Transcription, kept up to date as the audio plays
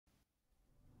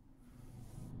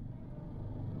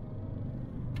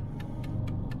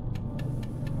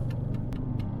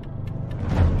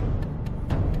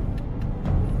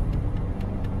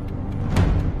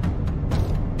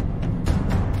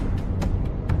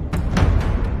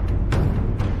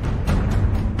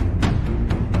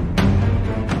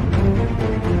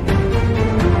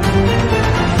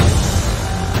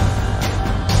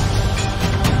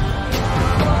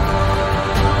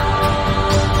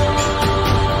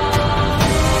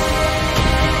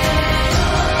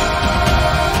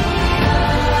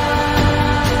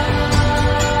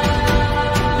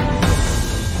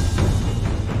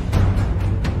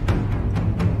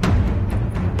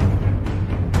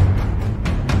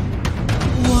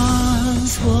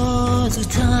a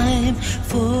time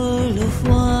full of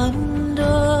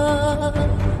wonder,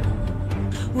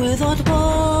 without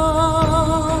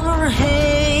war,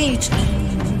 hate,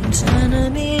 and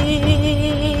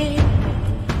enemy.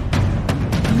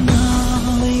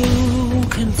 Now you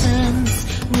can sense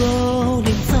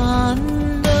rolling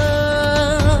thunder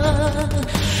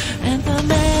and the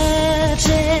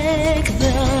magic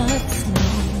that's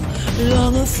no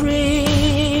longer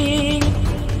free.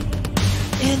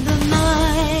 In the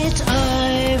night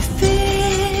I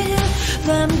feel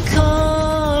them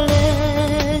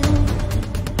calling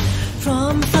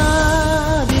from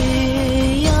far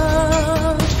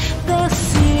beyond the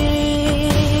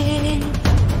sea.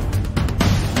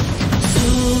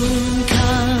 Soon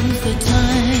comes the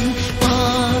time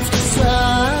of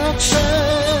destruction,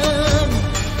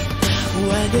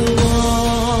 when the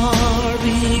war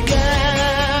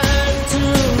began to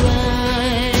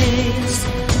rise.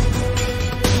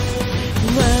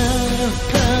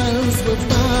 Weapons with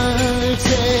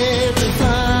multiple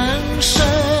functions.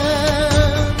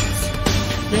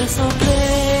 There's no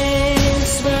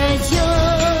place where you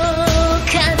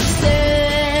can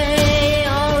stay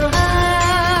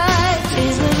alright.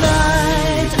 In the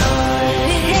night I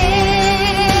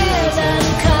hear them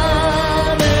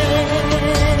coming,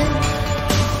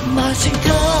 marching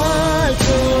towards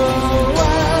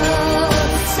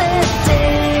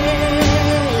cities.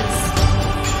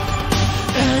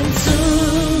 And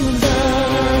soon the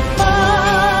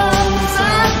bombs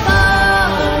are falling,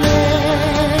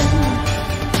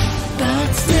 but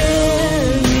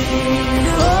still we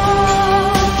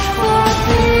hope for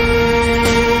peace.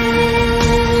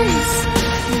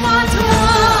 Not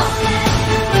war.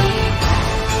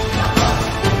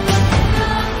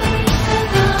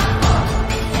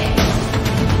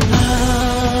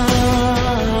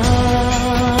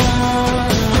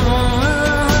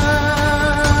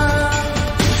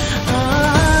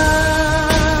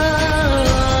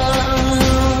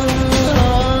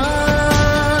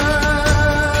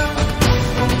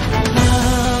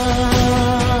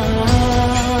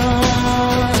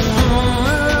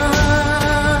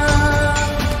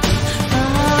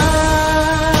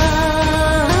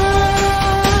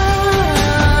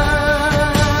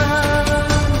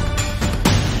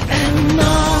 And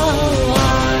now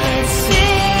I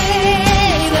see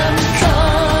them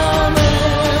coming,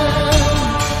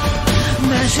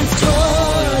 marching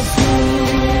towards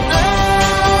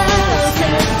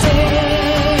cities.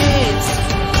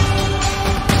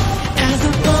 And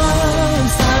the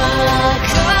bombs are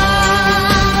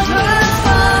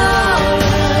falling,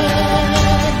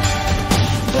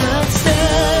 but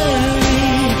still we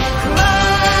cry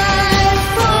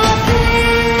for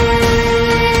peace,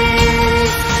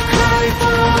 cry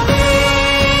for peace,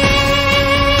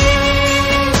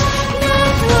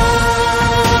 not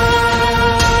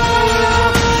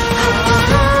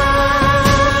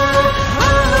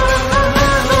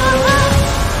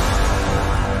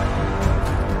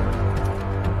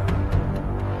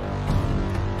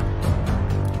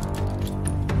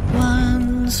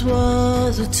Once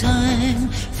was a time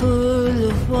full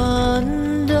of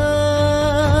wonder,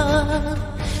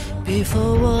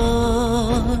 before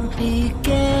war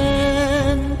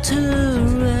began to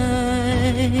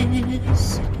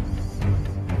rise.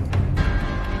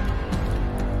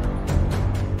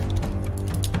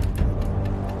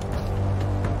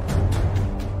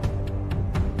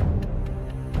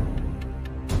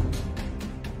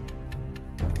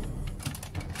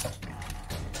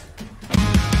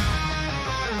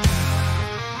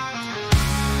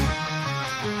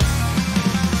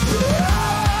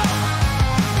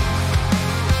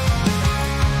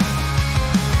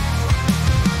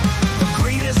 The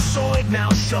greatest Zoid now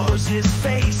shows his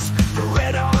face. The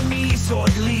Red Army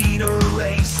Zoid leader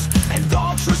race, and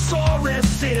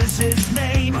Saurus is his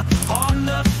name. On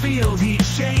the field he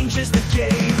changes the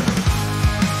game.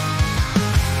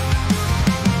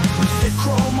 With thick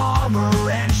chrome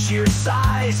armor and sheer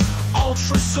size,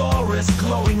 Saurus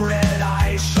glowing red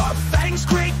eyes, sharp fangs,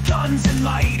 great guns, and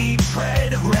mighty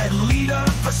tread. Red leader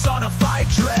personified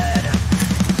dread.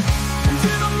 And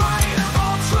in the light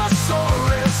of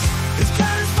Saurus, his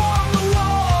cannons form the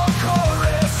war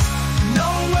chorus. No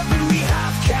weapon we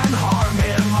have can harm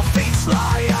him. Our fates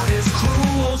lie on his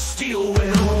cruel steel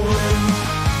will win.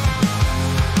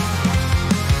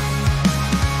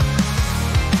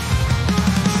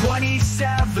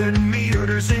 27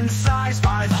 meters in size,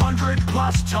 500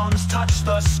 plus tons touch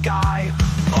the sky.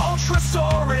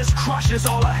 Saurus crushes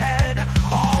all ahead.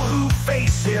 All who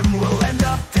face him will end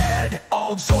up dead.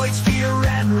 All Zoids fear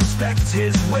and respect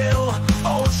his will.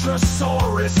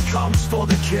 Saurus comes for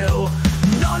the kill.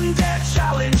 None dare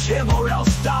challenge him or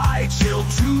else die. Chilled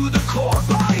to the core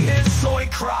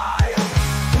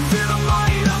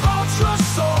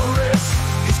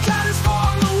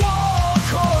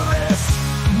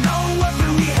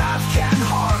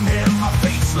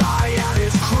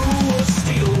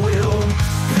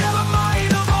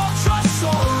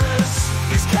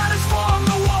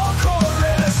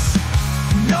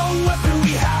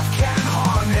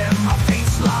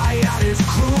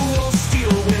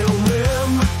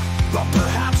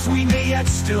yet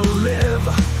still live,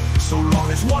 so long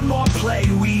as one more play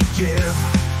we give.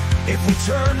 If we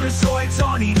turn the Zoids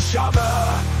on each other,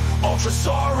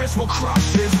 Ultrasaurus will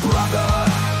crush his brother.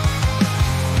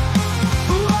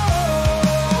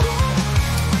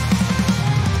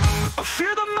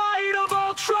 Fear the might of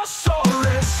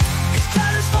Ultrasaurus. His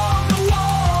cannons form the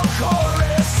war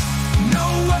chorus. No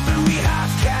weapon we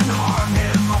have can harm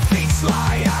him. Our fates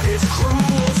lie at his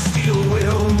cruel steel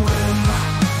will win.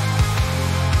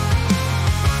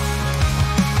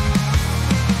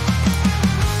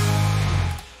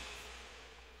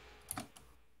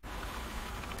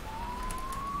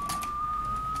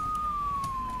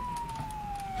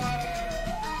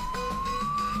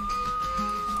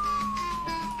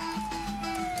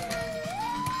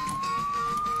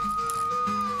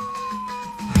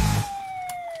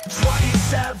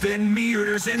 Seven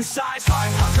meters in size,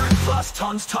 500 plus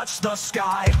tons touch the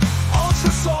sky.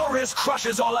 Ultrasaurus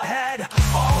crushes all ahead.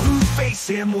 All who face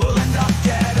him will end up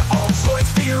dead. All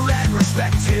Zoids fear and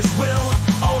respect his will.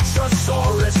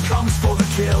 Ultrasaurus comes for the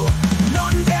kill.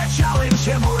 None dare challenge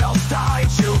him or else die.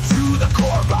 Chilled to the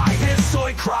core by his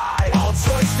Zoid cry. All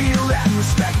Zoids fear and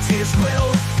respect his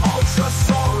will.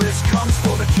 Ultrasaurus comes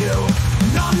for the kill.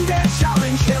 None dare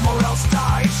challenge him or else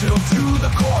die. Chilled to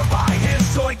the core by his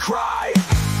Zoid cry.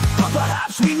 But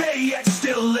perhaps we may yet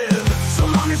still live, so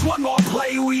long as one more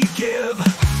play we give.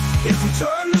 If we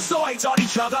turn the Zoids on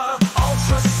each other,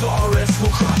 Ultrasaurus will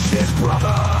crush his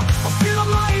brother. I'll feel the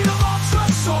might of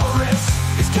Ultrasaurus.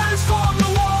 His cannons form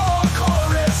the war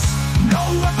chorus. No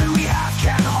weapon we have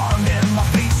can harm him. Our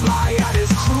fates lie at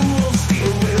his cruel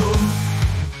steel will.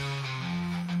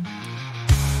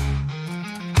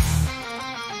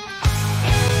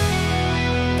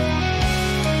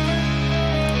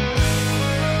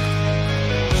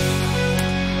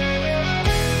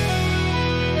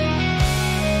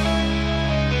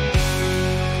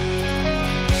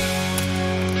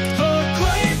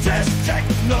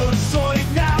 Zoid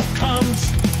now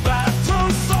comes.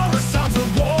 Batosaurus sounds of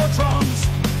war drums.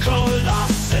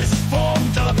 Colossus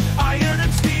formed of iron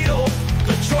and steel.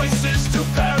 The choice is to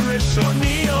perish or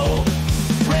kneel.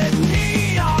 Red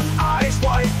neon eyes,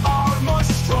 white armor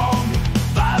strong.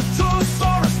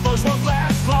 Batosaurus foes won't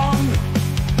last long.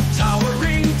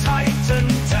 Towering titan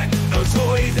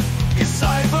Technozoid. His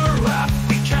cyber wrath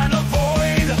we can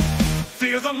avoid.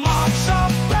 Fear the march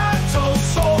of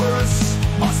Batosaurus.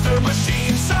 Monster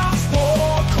machine sounds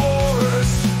war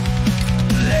chorus.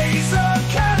 Laser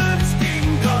cannons,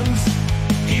 beam guns.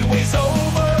 He weighs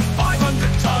over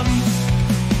 500 tons.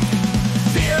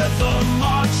 Fear the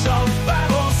march of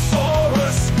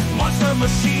Batosaurus. Monster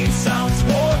machine sounds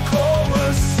war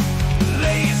chorus.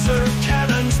 Laser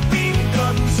cannons, beam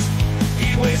guns.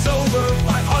 He weighs over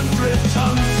 500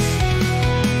 tons.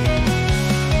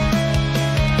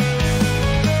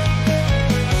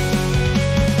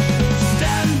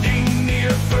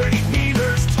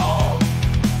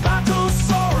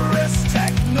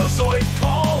 Zoid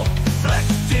tall,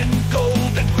 flexed in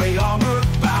gold and gray armor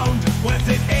bound.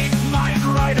 Within 8 mind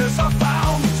riders are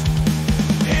found.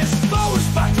 His foes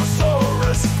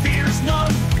Batosaurus fears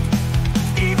none.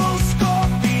 Evil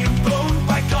scorpion blown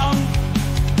by gun.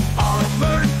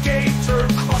 Armored gator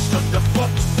crushed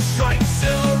underfoot. Strike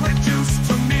still reduced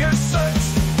to mere soot.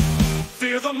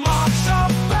 Fear the march of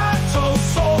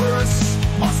Batosaurus.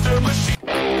 Monster machine.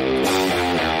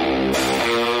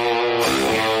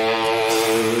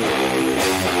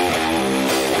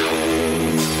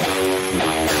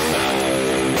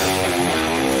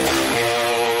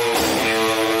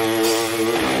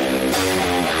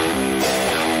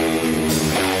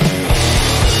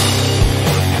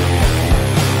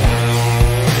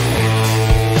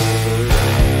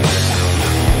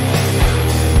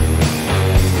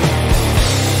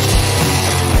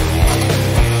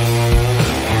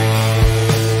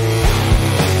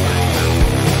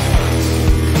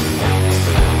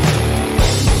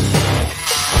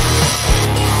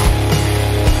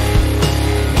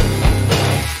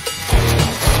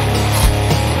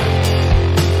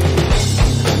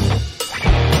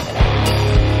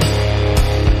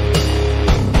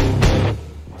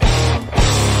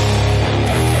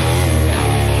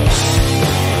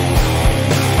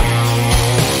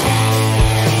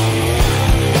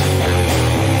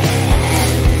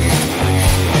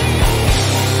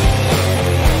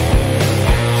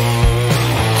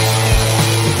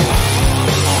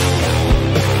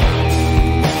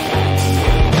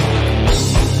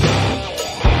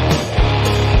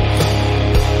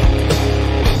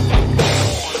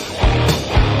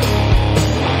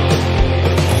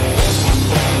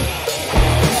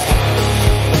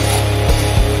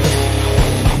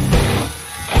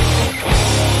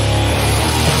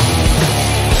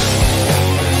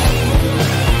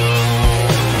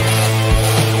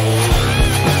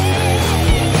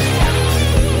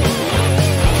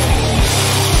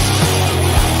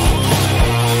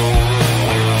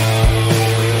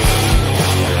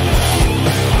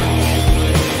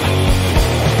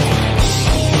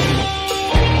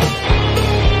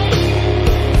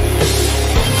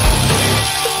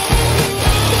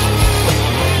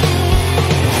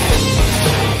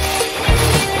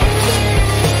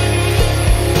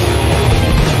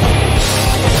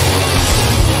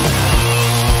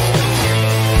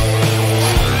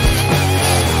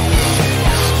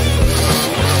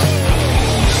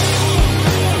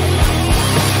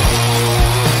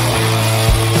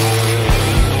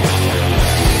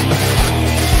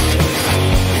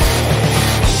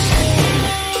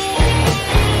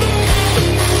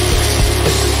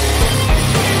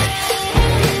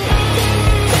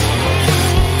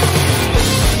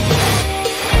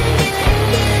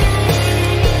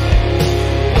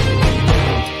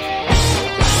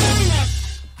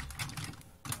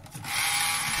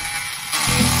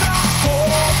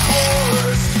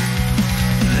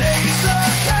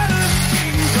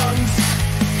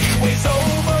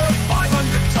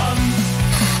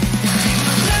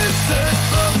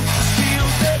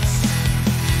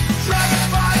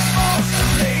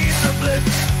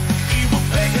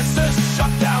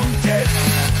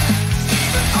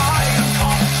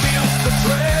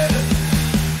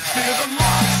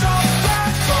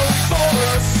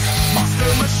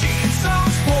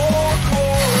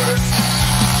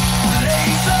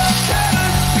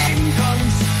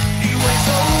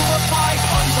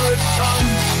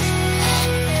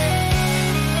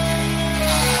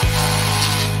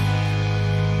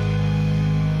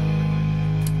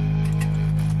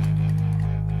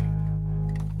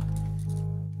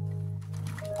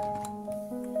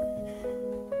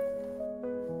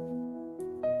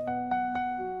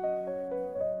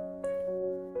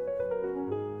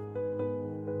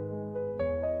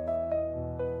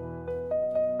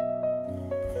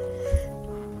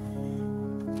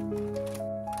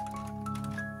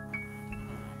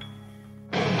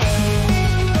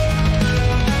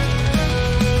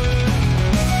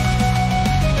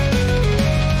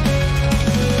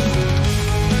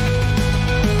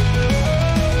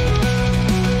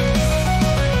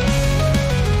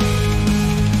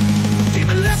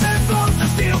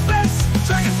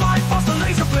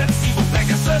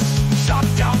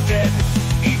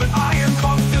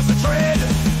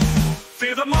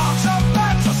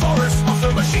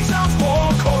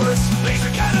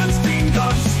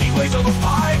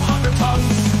 pie.